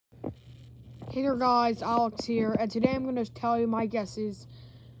Hey there guys, Alex here, and today I'm going to tell you my guesses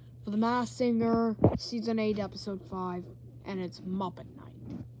for The Masked Singer, Season 8, Episode 5, and it's Muppet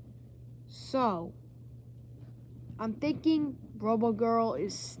Night. So, I'm thinking Robo Girl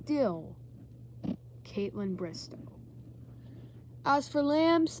is still Caitlin Bristow. As for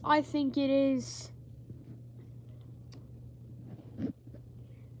Lambs, I think it is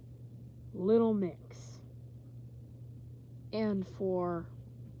Little Mix. And for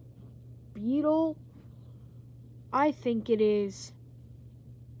Beetle, I think it is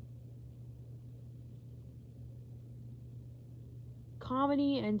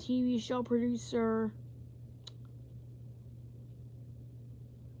comedy and TV show producer.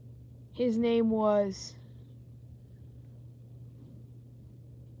 His name was,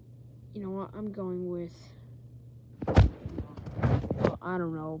 you know what, I'm going with, I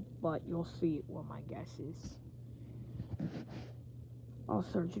don't know, but you'll see what my guess is. I'll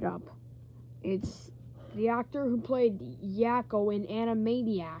search it up. It's the actor who played Yakko in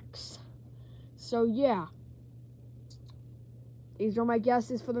Animaniacs. So yeah, these are my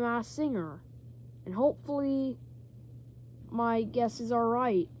guesses for The Masked Singer, and hopefully my guesses are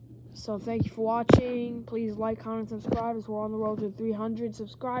right. So thank you for watching. Please like, comment, and subscribe as we're on the road to 300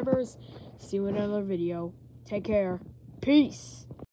 subscribers. See you in another video. Take care. Peace.